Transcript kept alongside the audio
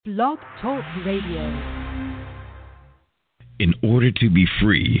Blog Talk Radio. In order to be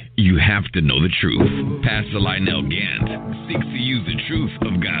free, you have to know the truth. Pastor Lionel Gantt seeks to use the truth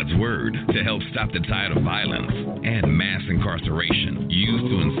of God's Word to help stop the tide of violence and mass incarceration used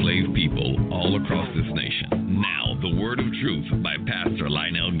to enslave people all across this nation. Now, the Word of Truth by Pastor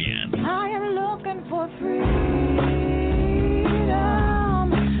Lionel Gantt. I am looking for freedom,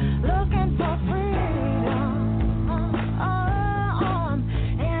 looking for freedom.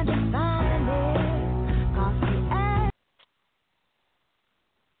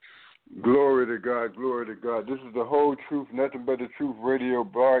 Glory to God, glory to God. This is the Whole Truth, Nothing But the Truth radio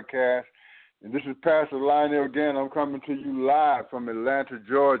broadcast. And this is Pastor Lionel Gantt. I'm coming to you live from Atlanta,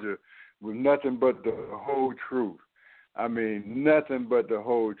 Georgia, with nothing but the whole truth. I mean, nothing but the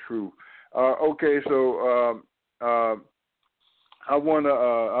whole truth. Okay, so I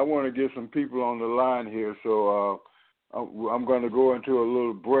wanna get some people on the line here. So I'm going to go into a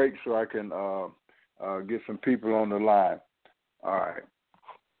little break so I can get some people on the line. All right.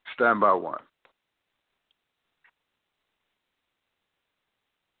 Stand by one.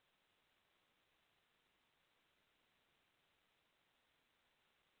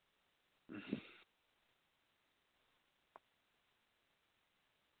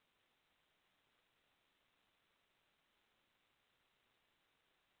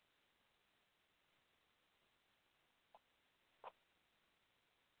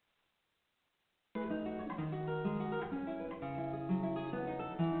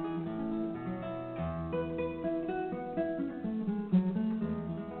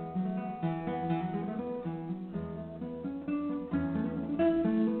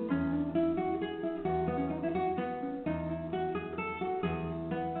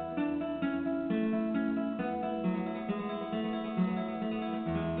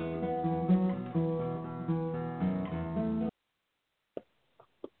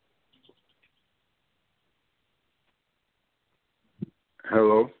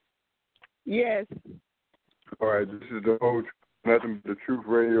 Hello? Yes. All right, this is the Whole Truth, Nothing But the Truth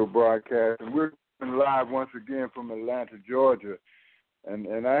radio broadcast. And we're live once again from Atlanta, Georgia.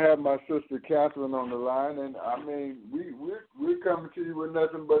 And I have my sister Catherine on the line, and I mean we're coming to you with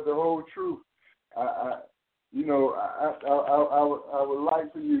nothing but the whole truth. I would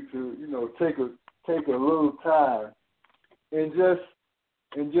like for you to take a little time and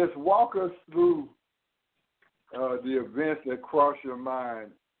just walk us through the events that cross your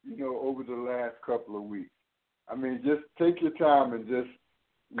mind, over the last couple of weeks. I mean, just take your time and just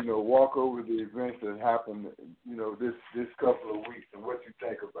walk over the events that happened, this couple of weeks and what you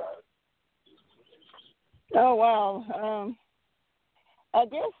think about it. Oh, wow. I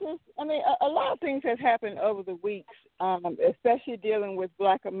guess a lot of things have happened over the weeks, especially dealing with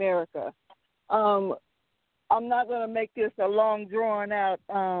Black America. I'm not going to make this a long, drawn-out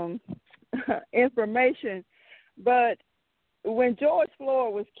information, but when George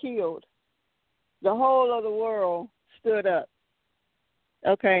Floyd was killed, the whole of the world stood up.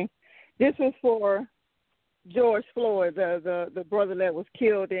 Okay, this was for George Floyd, the brother that was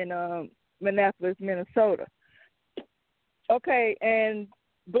killed in Minneapolis, Minnesota. Okay, and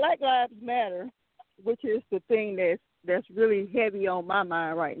Black Lives Matter, which is the thing that's really heavy on my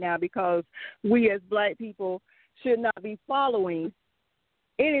mind right now, because we as Black people should not be following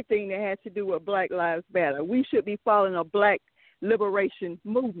anything that has to do with Black Lives Matter. We should be following a Black liberation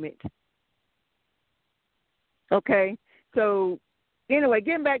movement. Okay, so anyway,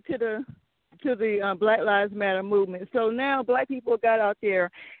 getting back to the Black Lives Matter movement. So now Black people got out there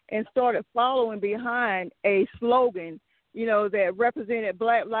and started following behind a slogan, that represented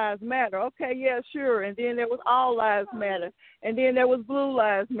Black Lives Matter. Okay, yeah, sure. And then there was All Lives Matter. And then there was Blue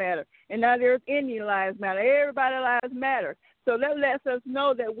Lives Matter. And now there's Indian Lives Matter. Everybody lives matter. So that lets us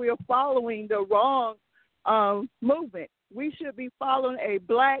know that we're following the wrong movement. We should be following a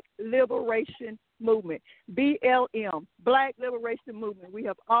Black Liberation Movement, BLM, Black Liberation Movement. We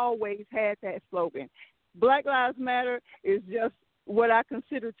have always had that slogan. Black Lives Matter is just what I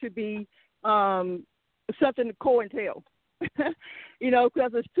consider to be something to COINTEL,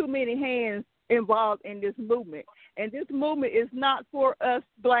 because there's too many hands involved in this movement. And this movement is not for us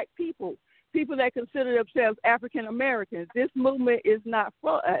Black people that consider themselves African Americans. This movement is not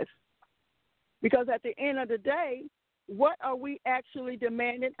for us, because at the end of the day, what are we actually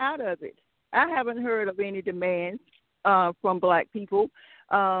demanding out of it? I haven't heard of any demands from Black people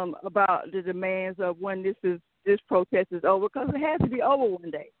about the demands of when this protest is over, because it has to be over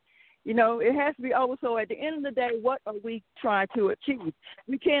one day. It has to be over. So at the end of the day, what are we trying to achieve?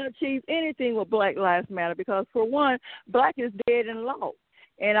 We can't achieve anything with Black Lives Matter because, for one, Black is dead in law.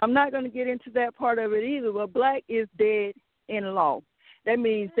 And I'm not going to get into that part of it either, but Black is dead in law. That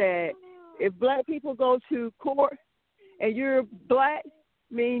means that if black people go to court and you're black,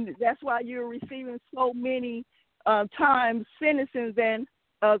 that's why you're receiving so many times sentences than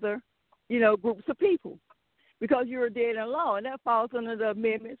other, groups of people, because you're dead in law, and that falls under the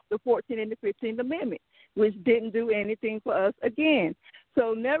amendments, the 14th and the 15th Amendment, which didn't do anything for us again.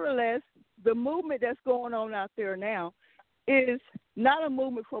 So nevertheless, the movement that's going on out there now is not a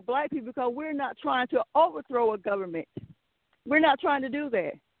movement for black people, because we're not trying to overthrow a government. We're not trying to do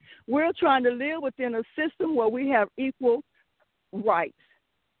that. We're trying to live within a system where we have equal rights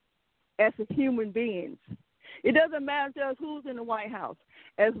as human beings. It doesn't matter to us who's in the White House,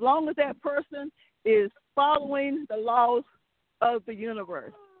 as long as that person is following the laws of the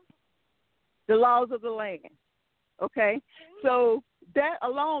universe, the laws of the land. Okay? So that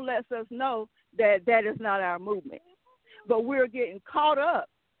alone lets us know that that is not our movement. But we're getting caught up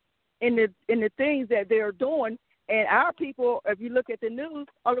in the things that they're doing, and our people, if you look at the news,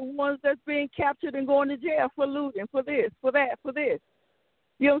 are the ones that's being captured and going to jail for looting, for this, for that, for this.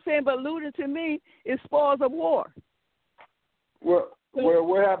 You know what I'm saying? But looting to me is spoils of war. Well,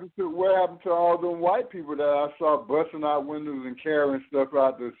 what happened to all them white people that I saw busting out windows and carrying stuff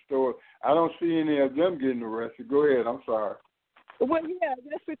out the store? I don't see any of them getting arrested. Go ahead. I'm sorry. Well, yeah,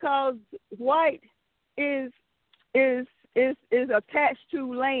 that's because white is attached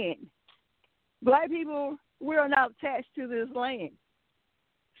to land. Black people, we are not attached to this land.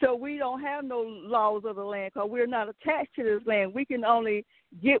 So we don't have no laws of the land because we're not attached to this land. We can only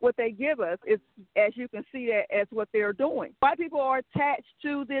get what they give us. It's, as you can see, that as what they're doing. White people are attached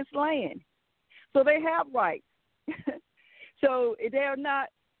to this land. So they have rights. So they're not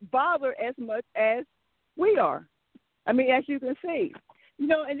bothered as much as we are. I mean, as you can see. And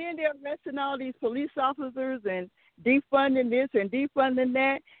then they're arresting all these police officers and defunding this and defunding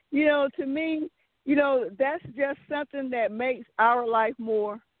that. To me, that's just something that makes our life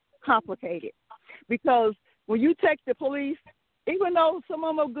more complicated. Because when you take the police, even though some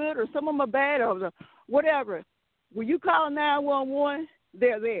of them are good or some of them are bad or whatever, when you call 911,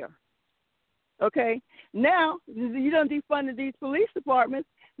 they're there. Okay? Now, you don't defund these police departments.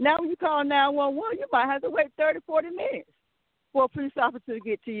 Now when you call 911, you might have to wait 30, 40 minutes for a police officer to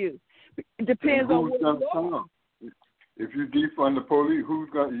get to you. It depends on what's going on. If you defund the police,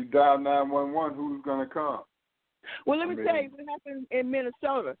 you dial 911, who's going to come? Well, let me tell you what happened in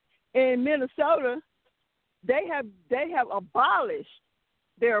Minnesota. In Minnesota, they have abolished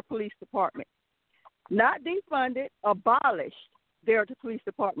their police department. Not defunded, abolished their police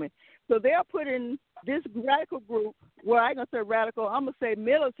department. So they're putting this radical group, well, I ain't going to say radical, I'm going to say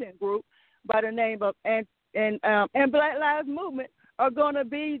militant group by the name of, and Black Lives Movement are going to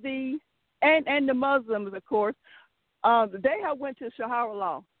be and the Muslims, of course. They have went to Shahara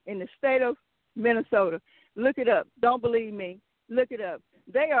law in the state of Minnesota. Look it up. Don't believe me. Look it up.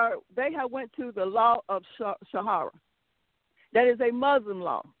 They have went to the law of Shahara. That is a Muslim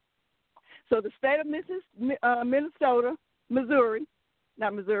law. So the state of Minnesota,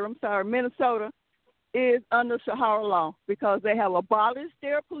 Minnesota is under Shahara law because they have abolished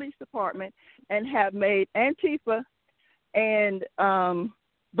their police department and have made Antifa and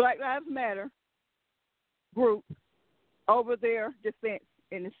Black Lives Matter group over their defense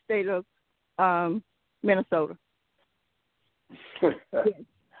in the state of Minnesota.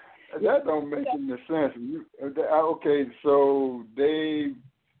 That don't make any sense. Okay, so they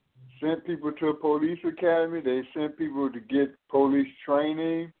sent people to a police academy. They sent people to get police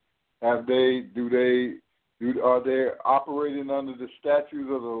training. Are they operating under the statutes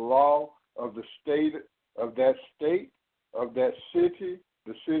of the law of the state, of that city,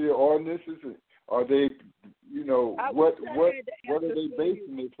 the city ordinances? Are they, what are they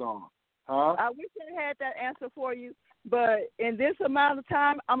basing this on? Huh? I wish I had that answer for you, but in this amount of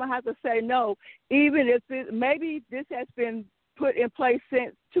time, I'm going to have to say no, even if maybe this has been put in place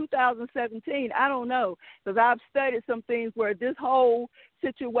since 2017. I don't know, because I've studied some things where this whole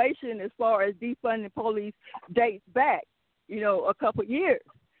situation as far as defunding police dates back, a couple years.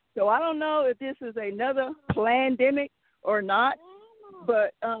 So I don't know if this is another pandemic or not,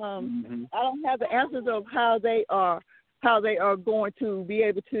 but I don't have the answers of how they are going to be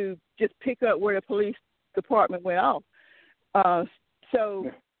able to just pick up where the police department went off.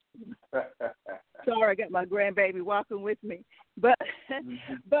 Sorry, I got my grandbaby walking with me. But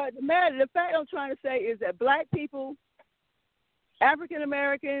the fact I'm trying to say is that black people, African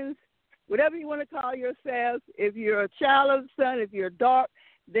Americans, whatever you want to call yourselves, if you're a child of the sun, if you're dark,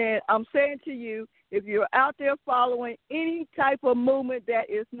 then I'm saying to you, if you're out there following any type of movement that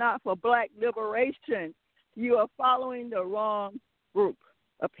is not for black liberation, you are following the wrong group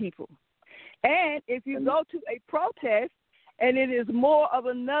of people. And if you go to a protest and it is more of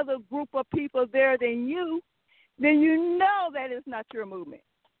another group of people there than you, then you know that is not your movement.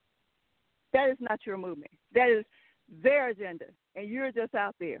 That is not your movement. That is their agenda, and you're just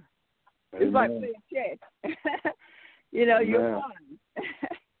out there. Amen. It's like playing chess. You're fine.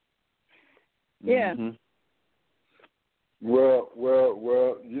 Yeah. Mm-hmm. Well,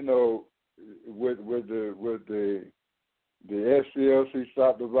 with the SCLC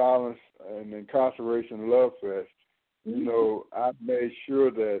Stop the Violence and Incarceration Love Fest, I made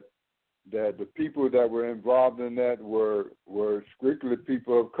sure that the people that were involved in that were strictly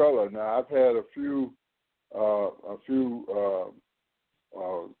people of color. Now, I've had a few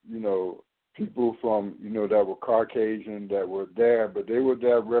people from, that were Caucasian that were there, but they were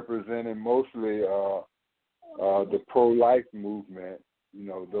there representing mostly the pro-life movement,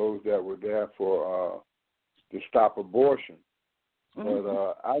 those that were there for to stop abortion. Mm-hmm.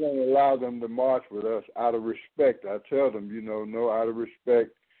 But I don't allow them to march with us out of respect. I tell them, no, out of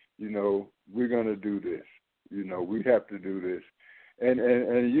respect, we're going to do this. We have to do this.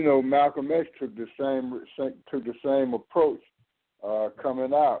 And Malcolm X took the same approach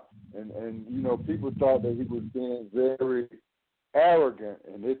coming out. And people thought that he was being very arrogant,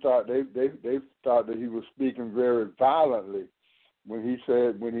 and they thought that he was speaking very violently when he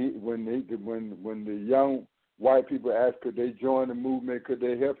said when the young white people asked could they join the movement, could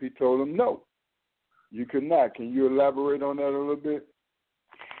they help, he told them no, you could not. Can you elaborate on that a little bit?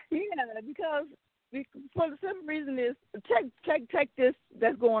 Yeah, because for the simple reason is take this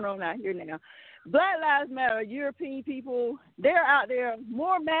that's going on out here now. Black Lives Matter, European people, they're out there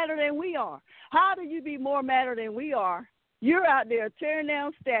more madder than we are. How do you be more madder than we are? You're out there tearing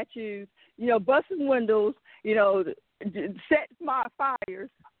down statues, busting windows, setting fires.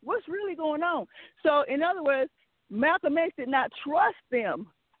 What's really going on? So, in other words, Malcolm X did not trust them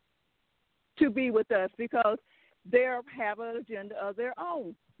to be with us because they have an agenda of their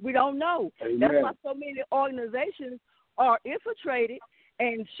own. We don't know. Amen. That's why so many organizations are infiltrated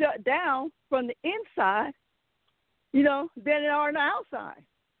and shut down from the inside, than they are on the outside,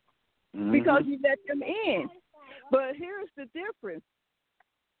 because you let them in. But here's the difference.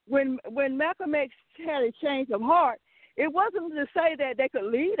 When Malcolm X had a change of heart, it wasn't to say that they could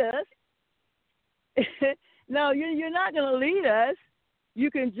lead us. No, you're not going to lead us. You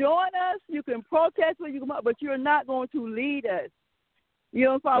can join us, you can protest, but you're not going to lead us. We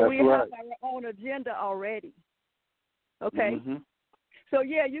have our own agenda already. Okay? Mm-hmm. So,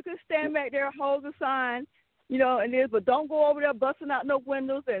 yeah, you can stand back there, hold the sign, but don't go over there busting out no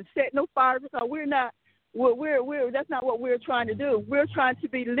windows and setting no fires, because that's not what we're trying to do. We're trying to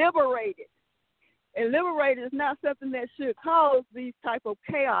be liberated. And liberated is not something that should cause these type of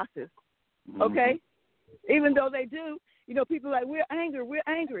chaoses, okay? Mm-hmm. Even though they do, people are like, we're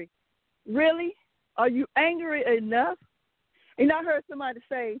angry. Really? Are you angry enough? And I heard somebody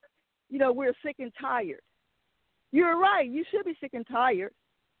say, we're sick and tired. You're right. You should be sick and tired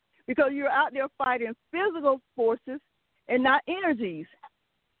because you're out there fighting physical forces and not energies.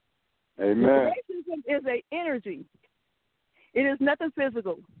 Amen. Racism is an energy. It is nothing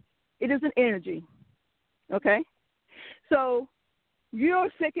physical. It is an energy. Okay? So you're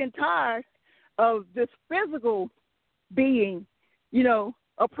sick and tired of this physical being,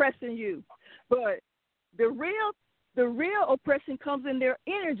 oppressing you. But the real oppression comes in their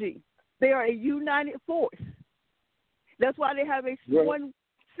energy. They are a united force. That's why they have a one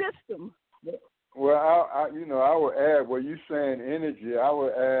system. Well, I would add, well, you're saying energy, I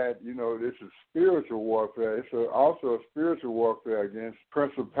would add, this is spiritual warfare. It's also a spiritual warfare against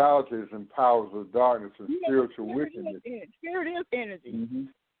principalities and powers of darkness and spiritual wickedness. Spirit is energy. Mm-hmm.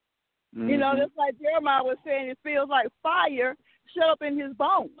 Mm-hmm. That's like Jeremiah was saying, it feels like fire shut up in his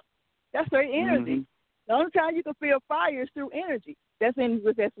bones. That's their energy. Mm-hmm. The only time you can feel fire is through energy. That's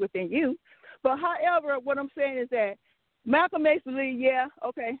within you. But however, what I'm saying is that Malcolm X believed,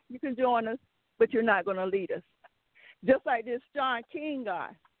 okay, you can join us, but you're not going to lead us. Just like this John King guy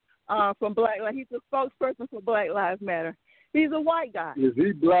from Black Lives, he's the spokesperson for Black Lives Matter. He's a white guy. Is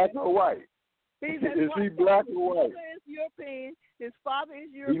he black or white? Is he black or white? His mother is European. His father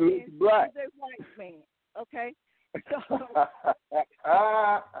is European. He looks black. He's a white man. Okay. So,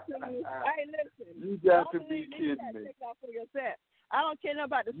 hey, listen. You got to be kidding me. Take off for yourself. I don't care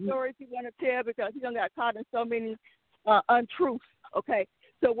about the stories you want to tell because he done got caught in so many untruths. Okay.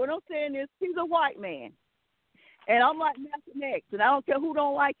 So what I'm saying is he's a white man. And I'm like Malcolm X, and I don't care who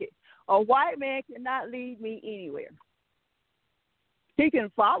don't like it. A white man cannot lead me anywhere. He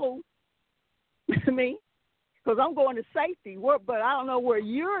can follow me because I'm going to safety, but I don't know where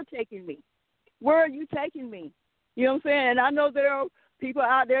you're taking me. Where are you taking me? You know what I'm saying? And I know there are people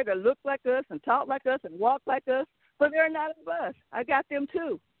out there that look like us and talk like us and walk like us. But they're not of us. I got them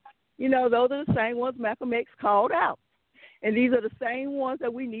too. You know, those are the same ones Malcolm X called out. And these are the same ones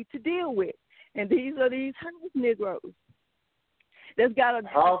that we need to deal with. And these are these house Negroes. That's got a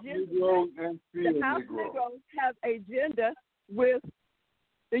house agenda. Negroes and field The house Negroes. Negroes have agenda with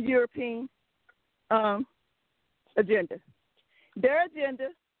the European agenda. Their agenda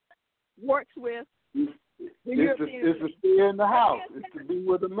works with the European. It's to stay in the house. It's to be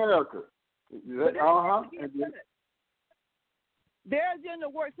with America. Their agenda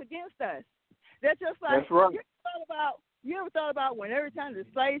works against us. That's just like that's right. You ever thought about when every time the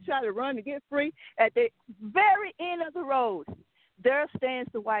slaves try to run to get free, at the very end of the road, there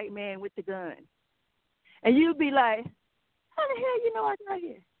stands the white man with the gun. And you'd be like, how the hell you know I got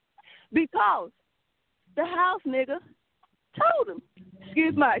here? Because the house nigga told him.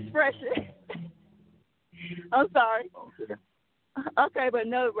 Excuse my expression. I'm sorry. Okay, but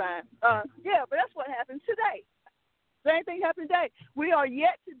no rhyme. Yeah, but that's what happens today. Same thing happened today. We are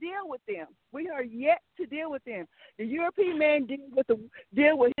yet to deal with them. The European man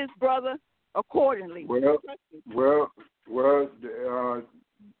deal with his brother accordingly. Well,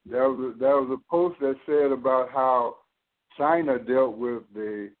 there was a post that said about how China dealt with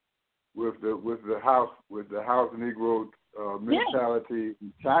the house Negro mentality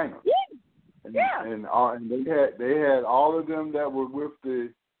in China. Yeah. And they had all of them that were with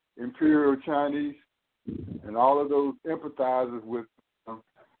the Imperial Chinese, and all of those empathizers with them.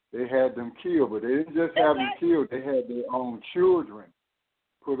 They had them killed, but they didn't just have them killed. They had their own children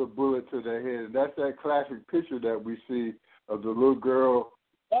put a bullet to their head, and that's that classic picture that we see of the little girl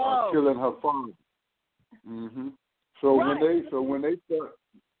killing her father. Mm-hmm. So right.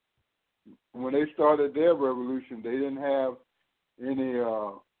 when they started their revolution, they didn't have any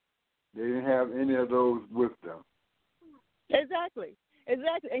of those with them. Exactly, and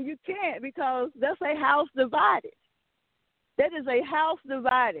you can't, because that's a house divided. That is a house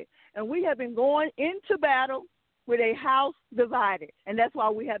divided, and we have been going into battle with a house divided, and that's why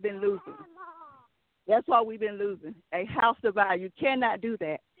we have been losing. That's why we've been losing. A house divided. You cannot do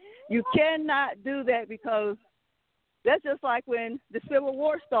that. You cannot do that, because that's just like when the Civil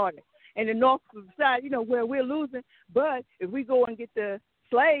War started, and the North side, where we're losing. But if we go and get the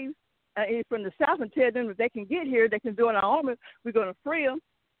slaves from the South and tell them that they can get here, they can join our army, we're going to free them.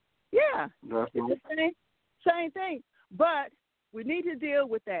 Yeah, it's the same thing. But we need to deal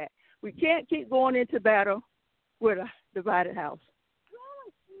with that. We can't keep going into battle with a divided house.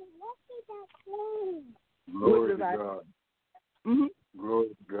 Glory to God. Mm-hmm. Glory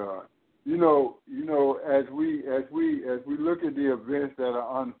to God. As we look at the events that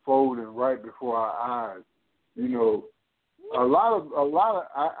are unfolding right before our eyes, I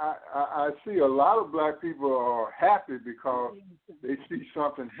see a lot of black people are happy because they see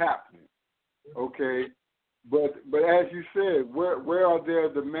something happening. Okay, but as you said, where are their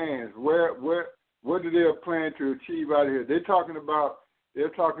demands? What do they plan to achieve out of here? They're talking about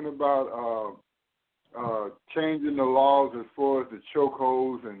changing the laws as far as the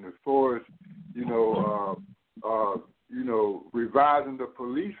chokeholds, and as far as revising the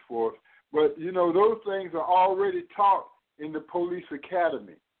police force. But those things are already taught in the police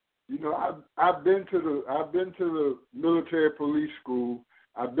academy. I've been to the military police school.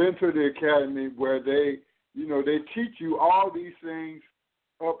 I've been to the academy where they teach you all these things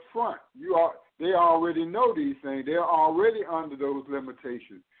up front. They already know these things. They're already under those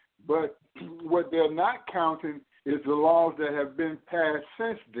limitations. But what they're not counting is the laws that have been passed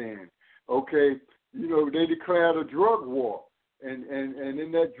since then. Okay, they declared a drug war, and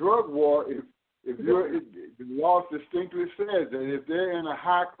in that drug war, the law distinctly says that if they're in a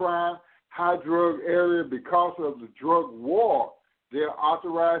high crime, high drug area because of the drug war, they're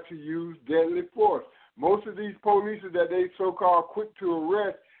authorized to use deadly force. Most of these police that they so-called quick to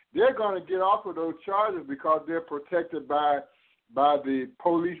arrest, they're going to get off of those charges because they're protected by the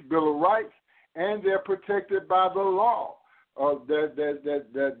Police Bill of Rights, and they're protected by the law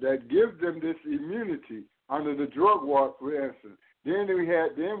that gives them this immunity under the drug war, for instance. Then we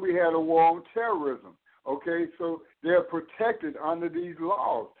had a war on terrorism. Okay, so they're protected under these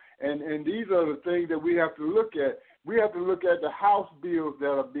laws, and these are the things that we have to look at. We have to look at the House bills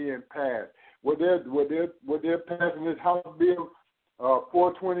that are being passed. What they're passing is House Bill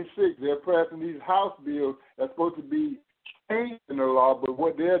 426. They're passing these House bills that's supposed to be changing the law, but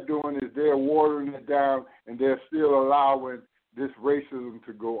what they're doing is they're watering it down, and they're still allowing this racism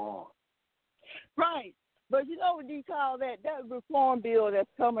to go on. Right. But you know what you call that? That reform bill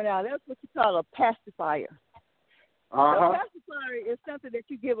that's coming out, that's what you call a pacifier. A pacifier is something that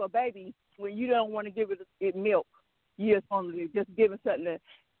you give a baby when you don't want to give it milk. You just want to just give it something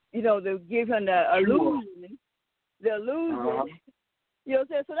to give him the illusion. they'll lose it. You know what I'm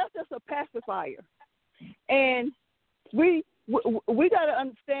saying? So that's just a pacifier. And we got to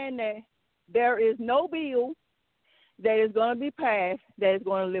understand that there is no bill that is going to be passed that is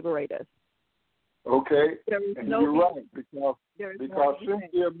going to liberate us. Okay, and no you're bill. right, because since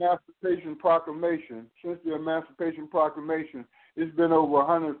the Emancipation Proclamation, it's been over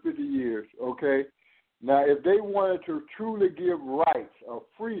 150 years, okay? Now, if they wanted to truly give rights of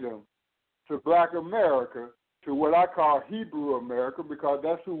freedom to Black America, to what I call Hebrew America, because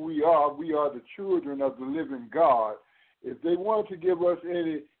that's who we are the children of the living God. If they wanted to give us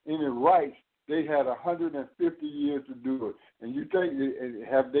any rights, they had 150 years to do it. And you think,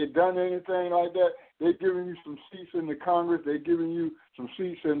 have they done anything like that? They've given you some seats in the Congress. They've given you some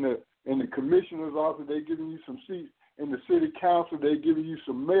seats in the commissioner's office. They've given you some seats in the city council. They've given you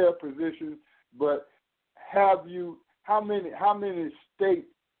some mayor positions. But how many states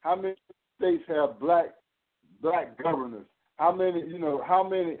have black governors? How many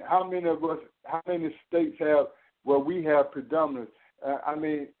states have where we have predominance?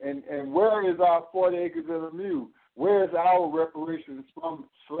 And where is our 40 acres of the mule? Where is our reparations from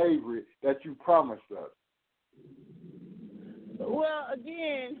slavery that you promised us? Well,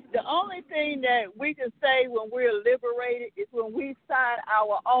 again, the only thing that we can say when we're liberated is when we sign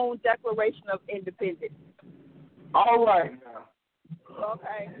our own Declaration of Independence. All right now.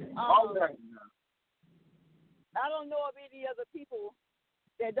 Okay. All right now. I don't know of any other people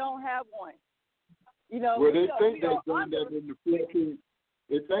that don't have one. You know, well, they think they've done that in the 14th.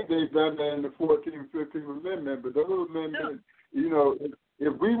 They think they've done that in the 14th and 15th Amendment, but those amendments, you know,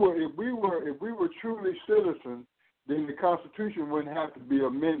 if we were truly citizens, then the Constitution wouldn't have to be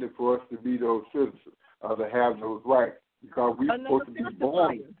amended for us to be those citizens, to have those rights, because we're supposed to be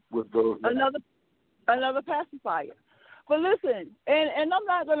born with those rights. Another pacifier. But listen, and I'm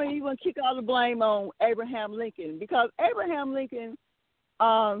not going to even kick all the blame on Abraham Lincoln, because Abraham Lincoln,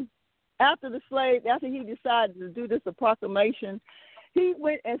 after he decided to do this proclamation, he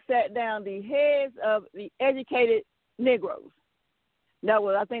went and sat down the heads of the educated Negroes. That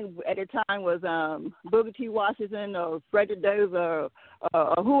was, I think, at the time was Booker T. Washington or Frederick Douglass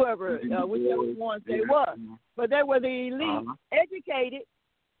or whoever, whichever ones they were. But they were the elite, educated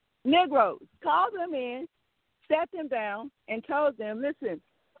Negroes. Called them in, sat them down, and told them, listen,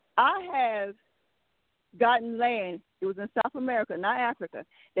 I have gotten land. It was in South America, not Africa.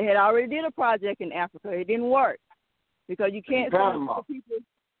 They had already did a project in Africa. It didn't work because you can't send people.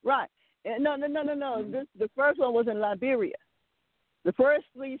 Right. No. The first one was in Liberia. The first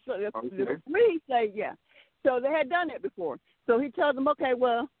three slaves, yeah. So they had done it before. So he told them, okay,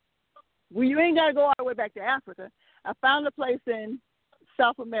 well, you ain't got to go all the way back to Africa. I found a place in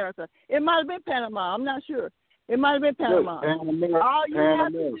South America. It might have been Panama. I'm not sure. It might have been Panama. All you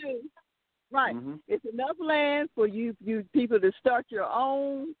have to do, right, it's enough land for you people to start your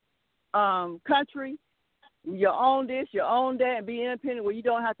own country, your own this, your own that, and be independent where you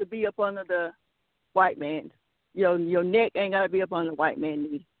don't have to be up under the white man. Your neck ain't got to be up on the white man's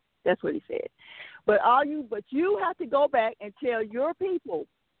knee. That's what he said. But you have to go back and tell your people,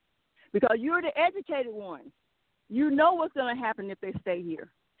 because you're the educated ones. You know what's going to happen if they stay here.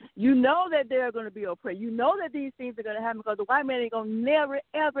 You know that they're going to be oppressed. You know that these things are going to happen because the white man ain't going to never,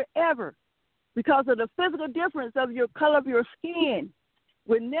 ever, ever, because of the physical difference of your color of your skin,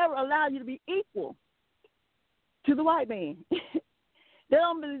 would never allow you to be equal to the white man.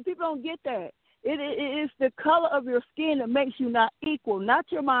 People don't get that. It is the color of your skin that makes you not equal, not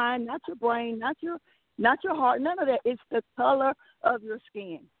your mind, not your brain, not your heart, none of that. It's the color of your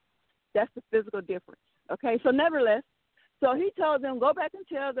skin. That's the physical difference. Okay, so nevertheless, so he told them, go back and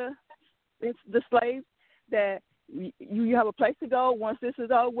tell the slaves that you have a place to go. Once this is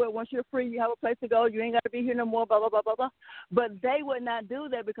over, once you're free, you have a place to go. You ain't got to be here no more, blah, blah, blah, blah, blah. But they would not do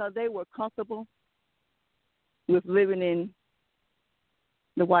that because they were comfortable with living in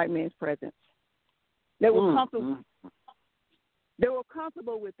the white man's presence. They were comfortable. They were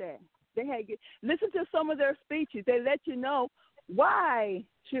comfortable with that. They had listen to some of their speeches. They let you know, why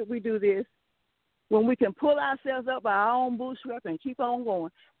should we do this when we can pull ourselves up by our own bootstrap and keep on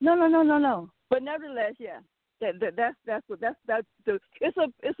going? No. But nevertheless, yeah, that's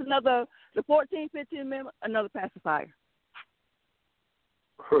it's another, the 14th, 15th Amendment, another pacifier.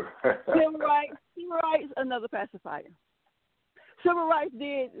 Civil rights, another pacifier. Civil rights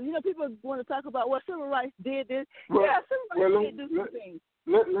did, people want to talk about, civil rights did this. Civil rights did do some things.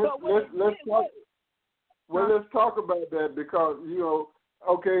 Let's talk about that because,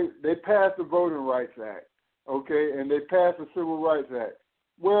 okay, they passed the Voting Rights Act, okay, and they passed the Civil Rights Act.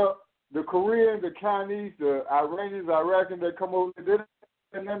 Well, the Koreans, the Chinese, the Iranians, Iraqis that come over, they didn't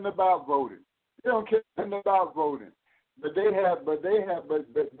know nothing about voting. They don't care nothing about voting. But they've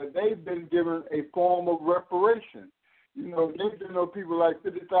been given a form of reparation. You know, they've given people like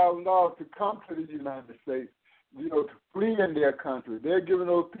 $50,000 to come to the United States, you know, to flee in their country. They're giving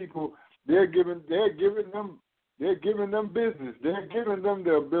those people, they're giving them business. They're giving them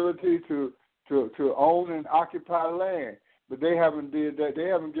the ability to own and occupy land. But they haven't did that. They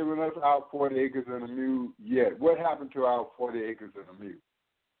haven't given us our 40 acres and a mule yet. What happened to our 40 acres and a mule?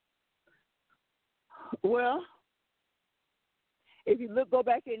 Well, if you go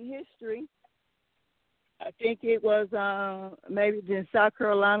back in history, I think it was maybe in South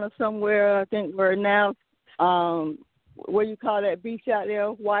Carolina somewhere. I think we're now, what do you call that beach out there?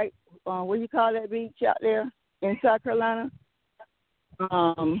 What do you call that beach out there in South Carolina?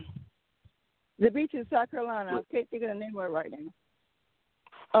 The beach in South Carolina. I can't think of the name of it right now.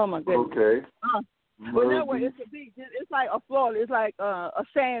 Oh, my goodness. Okay. But no way, it's a beach. It's like a Florida. It's like a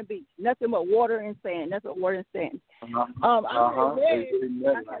sand beach. Nothing but water and sand. That's what water and sand. I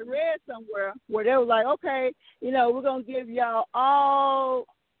read somewhere where they were like, okay, you know, we're going to give y'all all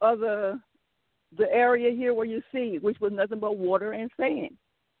of the area here where you see, which was nothing but water and sand.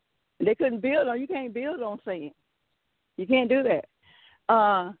 They couldn't build on. You can't build on sand. You can't do that.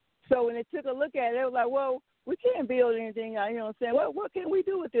 So when they took a look at it, they were like, well, we can't build anything. You know what I'm saying? What can we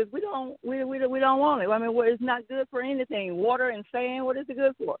do with this? We don't want it. I mean, it's not good for anything. Water and sand, what is it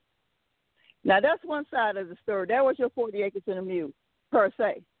good for? Now, that's one side of the story. That was your 40 acres and a mule, per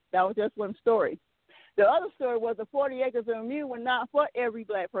se. That was just one story. The other story was the 40 acres and a mule were not for every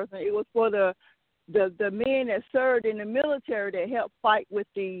black person. It was for the men that served in the military that helped fight with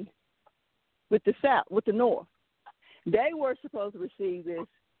the South, with the North. They were supposed to receive this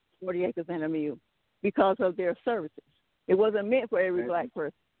 40 acres and a mule because of their services. It wasn't meant for every black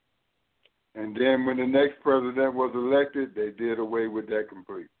person. And then when the next president was elected, they did away with that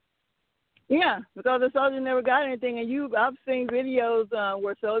completely. Yeah, because the soldiers never got anything. And I've seen videos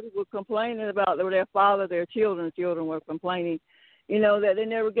where soldiers were complaining about their father, their children were complaining, you know, that they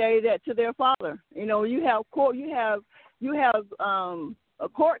never gave that to their father. You know, you have court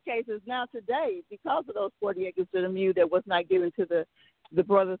cases now today because of those 40 acres to the mule that was not given to the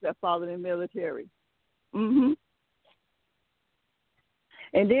brothers that followed in the military. Mhm.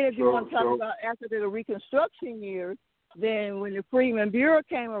 And then if you want to talk about after the Reconstruction years, then when the Freedmen Bureau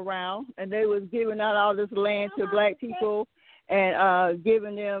came around and they was giving out all this land to black people and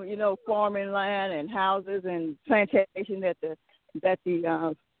giving them, you know, farming land and houses and plantation that the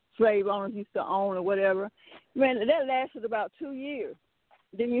slave owners used to own or whatever, man, that lasted about 2 years.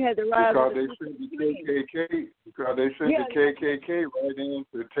 Then you had the rise because they sent the KKK right in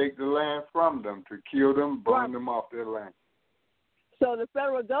to take the land from them, to kill them, burn them off their land. So the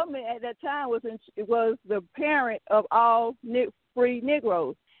federal government at that time was the parent of all free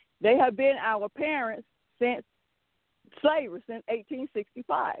Negroes. They have been our parents since slavery, since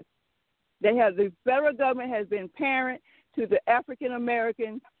 1865. The federal government has been parent to the African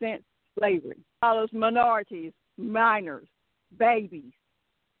Americans since slavery. All those minorities, minors, babies.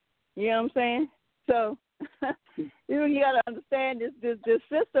 You know what I'm saying? So you got to understand this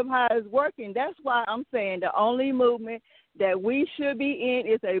system, how it's working. That's why I'm saying the only movement that we should be in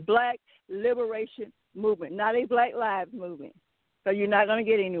is a black liberation movement, not a Black Lives movement. So you're not going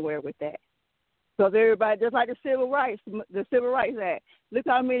to get anywhere with that. Because everybody, just like the Civil Rights Act, look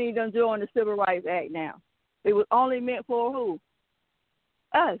how many done joined the Civil Rights Act now. It was only meant for who?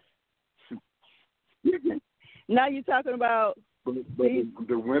 Us. Now you're talking about... But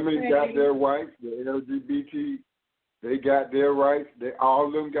the women got their rights, the LGBT, they got their rights. All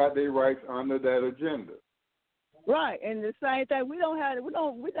of them got their rights under that agenda. Right, and the same thing. We're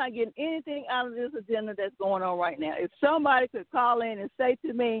not getting anything out of this agenda that's going on right now. If somebody could call in and say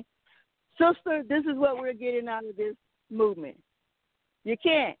to me, sister, this is what we're getting out of this movement. You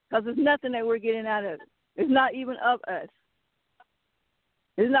can't, because there's nothing that we're getting out of it. It's not even of us.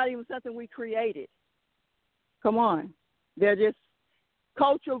 It's not even something we created. Come on. They're just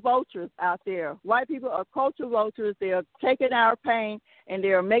culture vultures out there. White people are culture vultures. They are taking our pain, and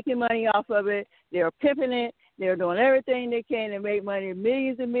they are making money off of it. They are pimping it. They're doing everything they can to make money.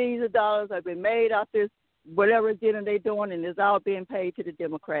 Millions and millions of dollars have been made off this, whatever agenda they're doing, and it's all being paid to the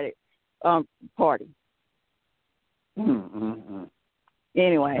Democratic Party. Mm-hmm.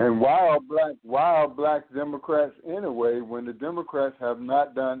 Anyway. And why are black Democrats anyway, when the Democrats have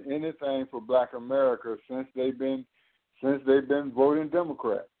not done anything for black America since they've been voting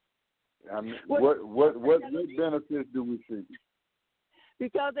Democrat? I mean, what benefits do we see?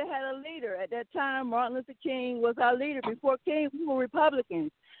 Because they had a leader. At that time, Martin Luther King was our leader. Before King, we were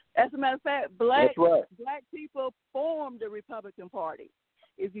Republicans. As a matter of fact, black people formed the Republican Party.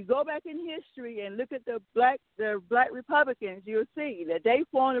 if you go back in history and look at the black Republicans, you'll see that they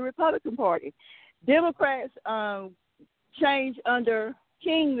formed the Republican Party. Democrats changed under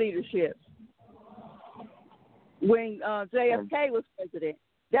King leadership when JFK was president.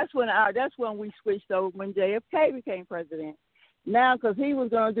 That's when we switched over when JFK became president. Now, because he was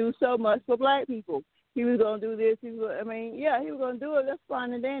going to do so much for black people, he was going to do this. He was going to do it. That's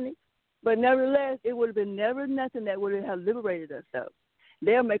fine and dandy. But nevertheless, it would have been never nothing that would have liberated us, though.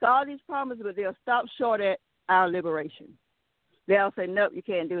 They'll make all these promises, but they'll stop short at our liberation. They'll say, nope, you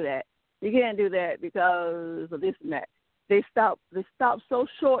can't do that. You can't do that because of this and that. They stop so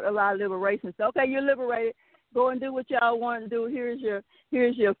short of our liberation. So, okay, you're liberated. Go and do what y'all want to do. Here's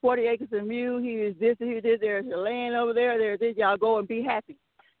your 40 acres of mule. Here's this. There's your land over there. There's this. Y'all go and be happy.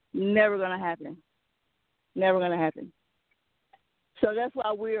 Never going to happen. Never going to happen. So that's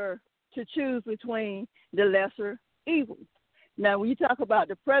why we're to choose between the lesser evil. Now, when you talk about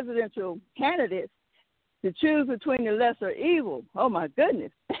the presidential candidates, to choose between the lesser evil, oh, my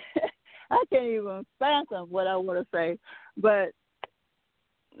goodness. I can't even fathom what I want to say, but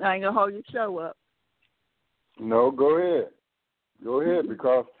I ain't going to hold your show up. No, go ahead. Go ahead,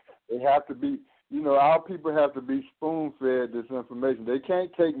 because they have to be, our people have to be spoon-fed this information. They can't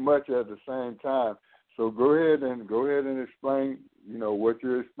take much at the same time. So go ahead and explain, what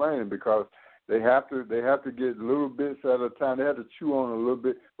you're explaining, because they have to get little bits at a time. They have to chew on a little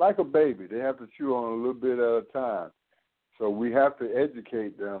bit, like a baby. They have to chew on a little bit at a time. So we have to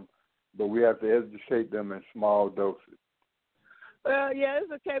educate them, but we have to educate them in small doses. Well, yeah,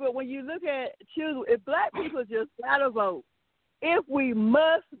 it's okay, but when you look at choose, if black people just got to vote, if we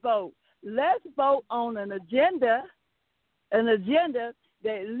must vote, let's vote on an agenda that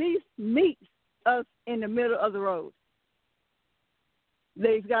at least meets us in the middle of the road.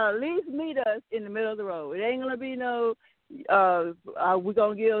 They've got to at least meet us in the middle of the road. It ain't going to be no, we're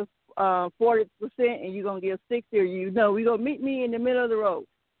going to give 40% and you're going to give 60%, or we're going to meet me in the middle of the road,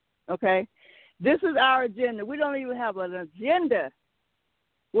 okay? This is our agenda. We don't even have an agenda.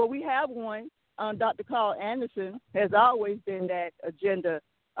 Well, we have one. Dr. Carl Anderson has always been that agenda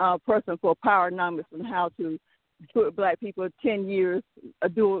person for Powernomics and how to put black people 10 years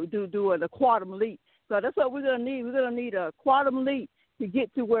doing a quantum leap. So that's what we're going to need. We're going to need a quantum leap to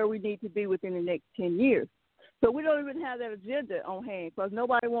get to where we need to be within the next 10 years. So we don't even have that agenda on hand because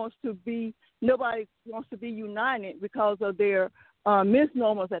nobody wants to be united because of their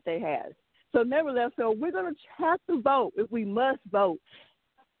misnomers that they have. So nevertheless, we're going to have to vote if we must vote.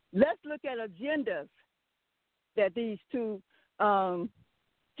 Let's look at agendas that these two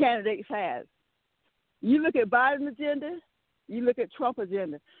candidates have. You look at Biden's agenda, you look at Trump's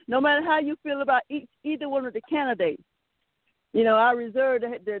agenda. No matter how you feel about either one of the candidates, I reserve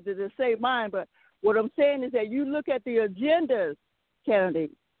to say mine, but what I'm saying is that you look at the agendas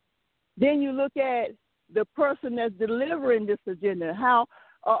candidates, then you look at the person that's delivering this agenda, how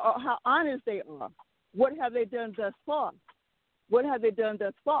honest they are. What have they done thus far?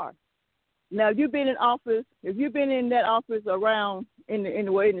 Now, if you've been in office, if you've been in that office around in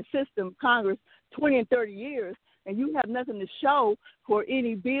the system, Congress, 20 and 30 years, and you have nothing to show for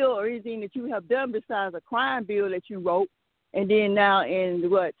any bill or anything that you have done besides a crime bill that you wrote, and then now in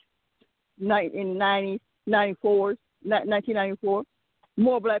 1994,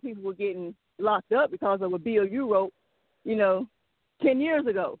 more black people were getting locked up because of a bill you wrote, 10 years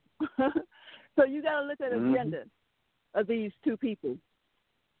ago. So you got to look at agendas of these two people.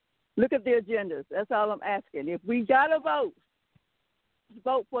 Look at their agendas. That's all I'm asking. If we got to vote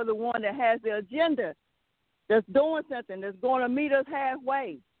for the one that has the agenda, that's doing something, that's going to meet us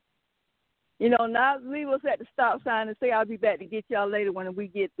halfway. Not leave us at the stop sign and say, I'll be back to get y'all later when we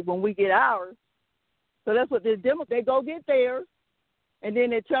get ours. So that's what they go get theirs, and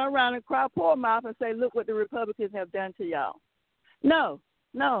then they turn around and cry poor mouth and say, look what the Republicans have done to y'all. No,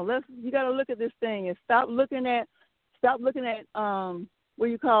 you got to look at this thing and stop looking at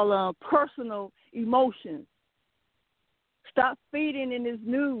personal emotions. Stop feeding in this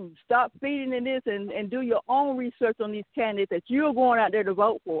news. Stop feeding in this and do your own research on these candidates that you're going out there to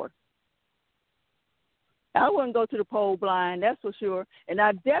vote for. I wouldn't go to the poll blind, that's for sure. And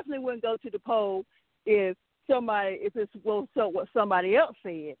I definitely wouldn't go to the poll if it's what somebody else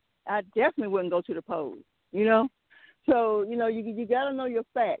said. I definitely wouldn't go to the poll, So, you got to know your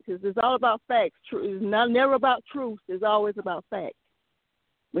facts. It's all about facts. It's never about truth. It's always about facts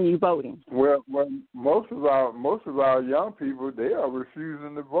when you're voting. Well, most of our young people, they are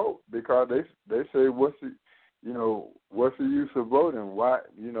refusing to vote because they say, what's the use of voting? Why,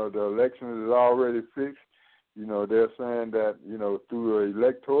 the election is already fixed. They're saying that, through the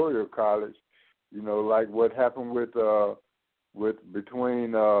electoral college, like what happened with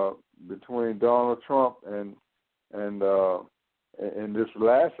between Donald Trump and in this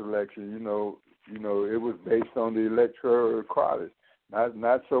last election, it was based on the electoral college,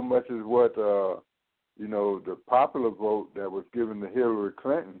 not so much as what the popular vote that was given to Hillary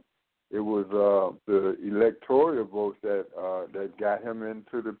Clinton. It was the electoral votes that got him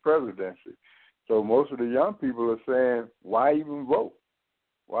into the presidency. So most of the young people are saying, why even vote?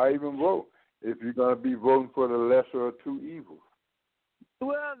 Why even vote if you're going to be voting for the lesser of two evils?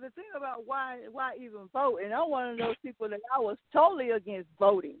 Well, the thing about why even vote, and I'm one of those people that I was totally against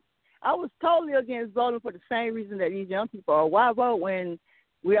voting. I was totally against voting for the same reason that these young people are. Why vote when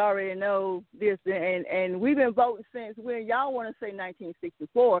we already know this? And we've been voting since when y'all want to say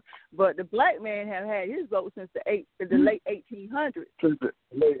 1964, but the black man have had his vote since the late 1800s. Since the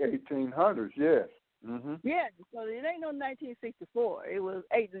late 1800s, yes. Mm-hmm. Yeah, so it ain't no 1964. It was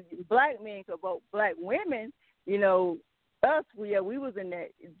black men could vote. Black women, us, we was in that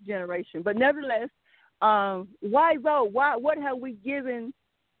generation. But nevertheless, why vote? What have we given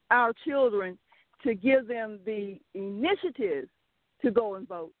our children to give them the initiative to go and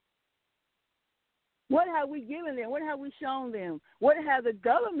vote? What have we given them? What have we shown them? What has the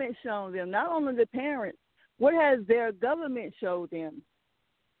government shown them? Not only the parents. What has their government showed them?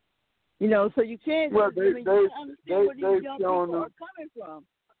 So you can't. Well, you understand where these young people are coming from.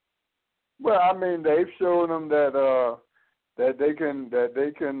 Well, I mean, they've shown them that they can that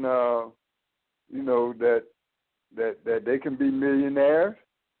they can be millionaires.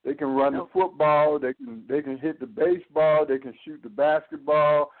 They can run the football. They can hit the baseball. They can shoot the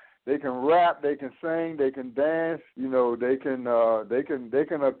basketball. They can rap. They can sing. They can dance. They can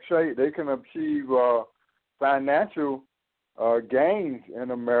achieve financial gains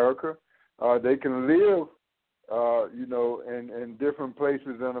in America. They can live, in different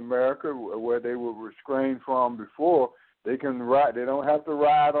places in America where they were restrained from before. They can ride. They don't have to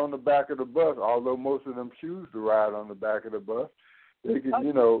ride on the back of the bus, although most of them choose to ride on the back of the bus. They can,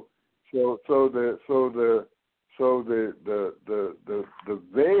 so the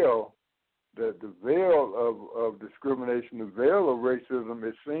veil of discrimination, the veil of racism,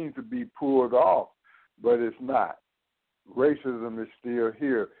 it seems to be pulled off, but it's not. Racism is still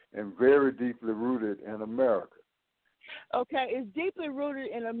here and very deeply rooted in America. Okay, it's deeply rooted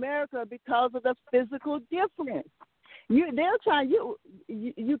in America because of the physical difference. You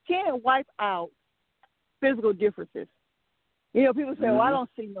can't wipe out physical differences. People say, "Oh, I don't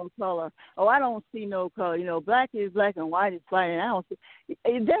see no color. Oh, I don't see no color. Black is black and white is white, and I don't see."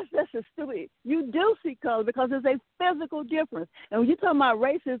 That's a stupid. You do see color because there's a physical difference. And when you're talking about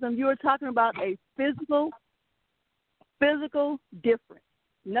racism, you're talking about a physical difference.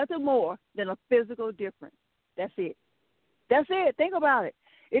 Nothing more than a physical difference. That's it. Think about it.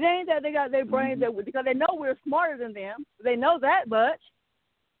 It ain't that they got their brains because they know we're smarter than them. They know that much,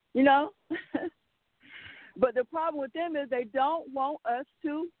 But the problem with them is they don't want us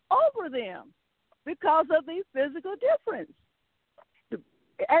to over them because of the physical difference.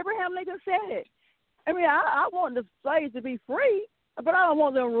 Abraham Lincoln said it. I mean, I want the slaves to be free, but I don't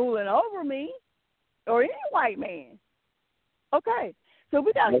want them ruling over me or any white man. Okay, so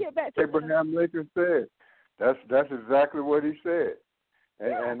we got to get back to Abraham Lincoln said. That's exactly what he said.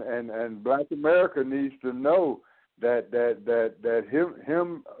 And Black America needs to know that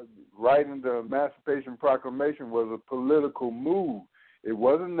him writing the Emancipation Proclamation was a political move. It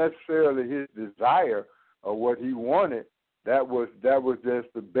wasn't necessarily his desire or what he wanted. That was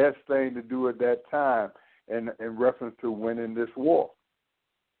just the best thing to do at that time in reference to winning this war.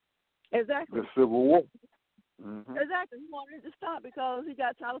 Exactly. The Civil War. Mm-hmm. Exactly. He wanted it to stop because he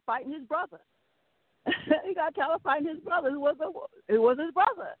got tired of fighting his brother. He got tired of fighting his brother. It was his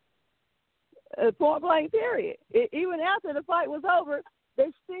brother. Point blank, period. Even after the fight was over,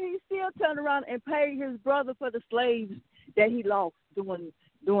 he still turned around and paid his brother for the slaves that he lost doing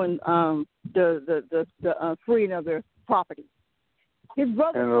the freeing of their property. His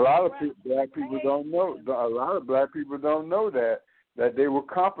brother. And a lot of black people don't know. A lot of black people don't know that they were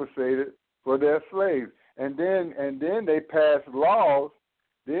compensated for their slaves. And then they passed laws.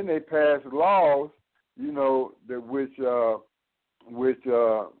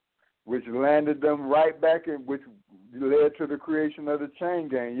 Which landed them right back in, which led to the creation of the chain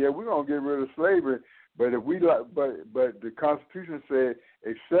gang. Yeah, we're gonna get rid of slavery, but but the Constitution said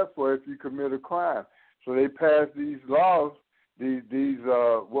except for if you commit a crime. So they passed these laws, these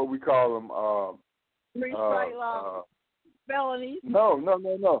what we call them three strike laws, felonies. No.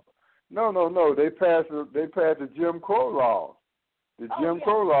 They passed the Jim Crow laws. The Jim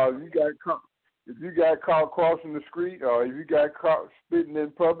Crow laws. If you got caught crossing the street or if you got caught spitting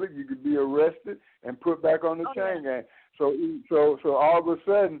in public, you could be arrested and put back on the chain gang. So all of a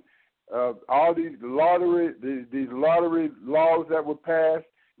sudden, all these lottery laws that were passed,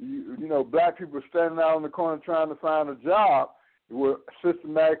 you know, black people standing out on the corner trying to find a job were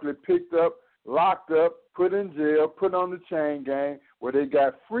systematically picked up, locked up, put in jail, put on the chain gang, where they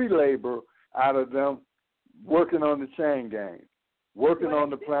got free labor out of them working on the chain gang, working on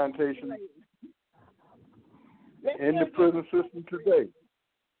the plantation in the prison system today.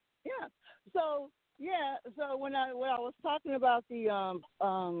 Yeah. So when I was talking about the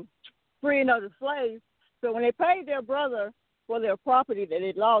freeing of the slaves, so when they paid their brother for their property that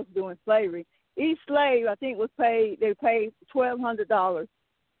they lost during slavery, each slave, I think, they paid $1,200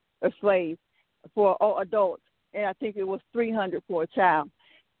 a slave for adults, and I think it was $300 for a child.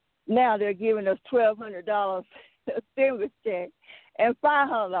 Now they're giving us $1,200 stimulus check and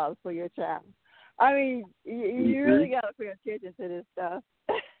 $500 for your child. I mean, you really got to pay attention to this stuff.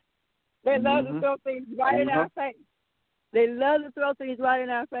 They love to throw things right in our face. They love to throw things right in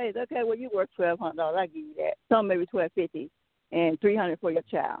our face. Okay, well, you worth $1,200. I give you that. Some maybe $1,250 and $300 for your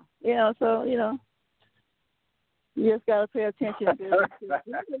child. You know, so you just got to pay attention to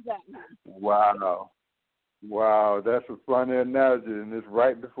Wow, that's a funny analogy, and it's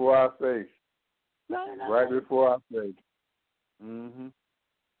right before our face. Right before our face.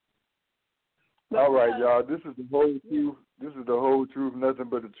 All right, y'all. This is the whole truth. This is the whole truth, nothing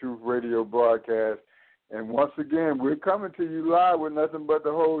but the truth radio broadcast. And once again, we're coming to you live with nothing but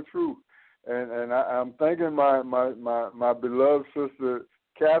the whole truth. And I'm thanking my beloved sister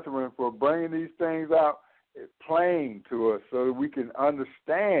Catherine for bringing these things out plain to us so that we can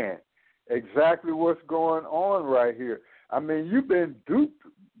understand exactly what's going on right here. I mean, you've been duped,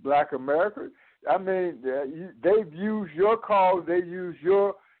 Black America. I mean, they've used your cause. They use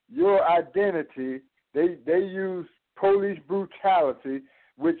your identity. They use police brutality,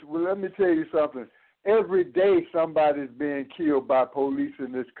 which, well, let me tell you something. Every day somebody's being killed by police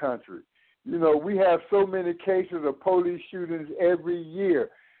in this country. You know, we have so many cases of police shootings every year.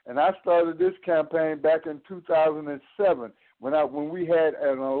 And I started this campaign back in 2007 when we had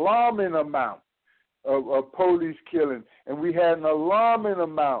an alarming amount of police killings, and we had an alarming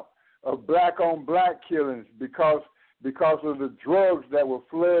amount of black-on-black killings because of the drugs that were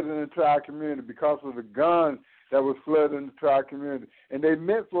flooding into our community, because of the guns that were flooding into our community. And they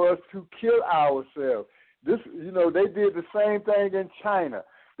meant for us to kill ourselves. They did the same thing in China.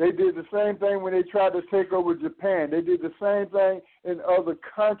 They did the same thing when they tried to take over Japan. They did the same thing in other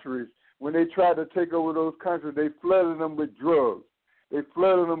countries when they tried to take over those countries. They flooded them with drugs. They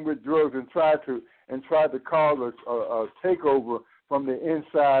flooded them with drugs and tried to cause a takeover from the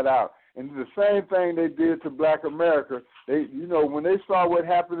inside out. And the same thing they did to Black America. When they saw what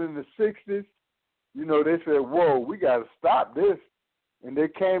happened in the 60s, they said, "Whoa, we got to stop this." And they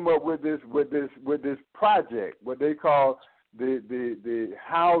came up with this project, what they call the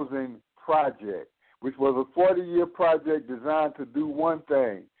housing project, which was a 40-year project designed to do one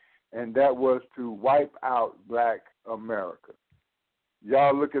thing, and that was to wipe out Black America.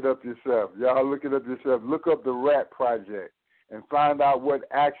 Y'all look it up yourself. Look up the Rat Project and find out what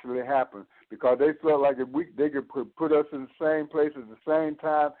actually happened, because they felt like if they could put us in the same place at the same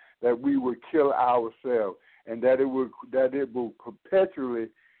time, that we would kill ourselves, and that it will perpetually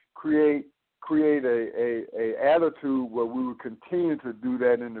create a attitude where we would continue to do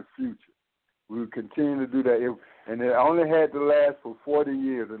that in the future. We would continue to do that, and it only had to last for 40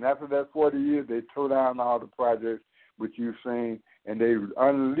 years. And after that 40 years, they tore down all the projects which you've seen, and they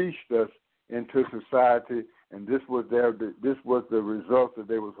unleashed us into society. And this was the result that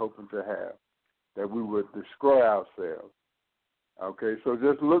they was hoping to have, that we would destroy ourselves. Okay, so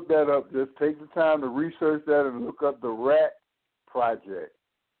just look that up. Just take the time to research that and look up the Rat Project,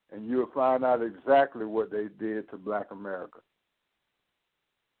 and you'll find out exactly what they did to Black America.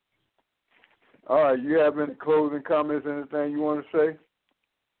 All right, you have any closing comments, anything you want to say?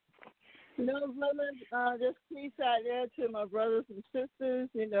 No, brother, just peace out there to my brothers and sisters.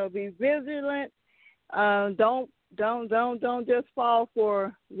 Be vigilant. Don't just fall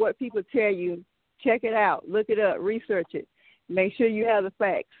for what people tell you. Check it out. Look it up. Research it. Make sure you have the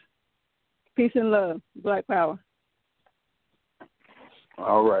facts. Peace and love. Black Power.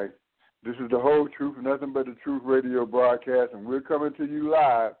 All right. This is the whole truth, nothing but the truth radio broadcast, and we're coming to you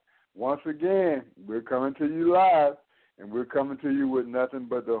live. Once again, we're coming to you live, and we're coming to you with nothing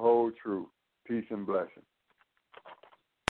but the whole truth. Peace and blessings.